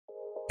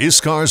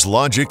ISCAR's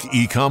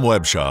LOGIQ-E-COMM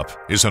webshop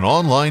is an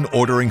online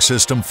ordering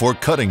system for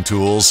cutting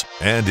tools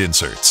and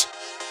inserts.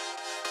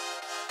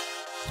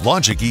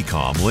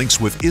 LOGIQ-E-COMM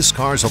links with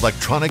ISCAR's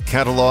electronic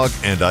catalog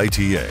and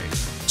ITA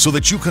so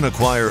that you can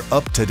acquire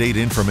up-to-date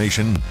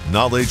information,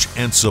 knowledge,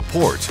 and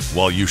support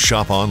while you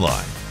shop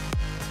online.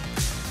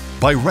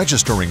 By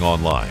registering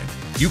online,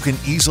 you can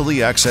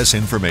easily access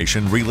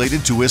information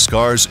related to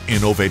ISCAR's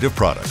innovative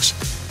products.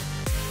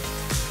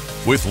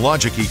 With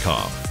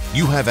LOGIQ-E-COMM,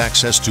 you have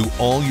access to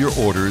all your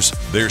orders,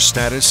 their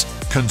status,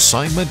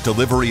 consignment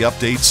delivery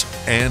updates,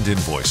 and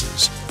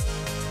invoices.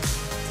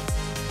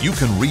 You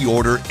can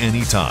reorder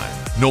anytime,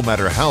 no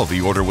matter how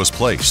the order was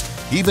placed,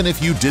 even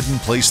if you didn't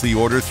place the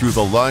order through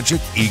the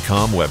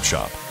LOGIQ-E-COMM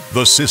webshop.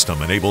 The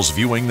system enables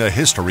viewing the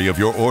history of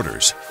your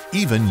orders,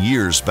 even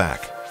years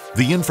back.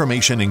 The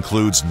information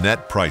includes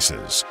net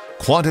prices,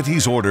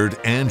 quantities ordered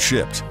and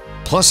shipped,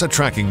 plus a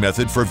tracking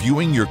method for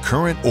viewing your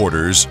current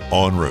orders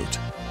en route.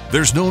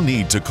 There's no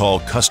need to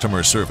call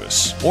customer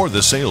service or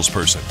the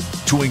salesperson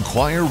to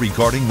inquire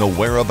regarding the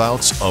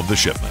whereabouts of the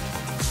shipment.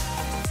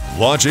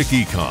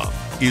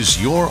 LOGIQ-E-COMM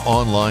is your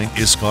online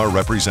ISCAR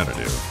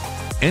representative.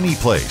 Any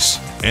place,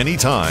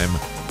 anytime,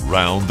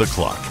 round the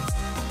clock.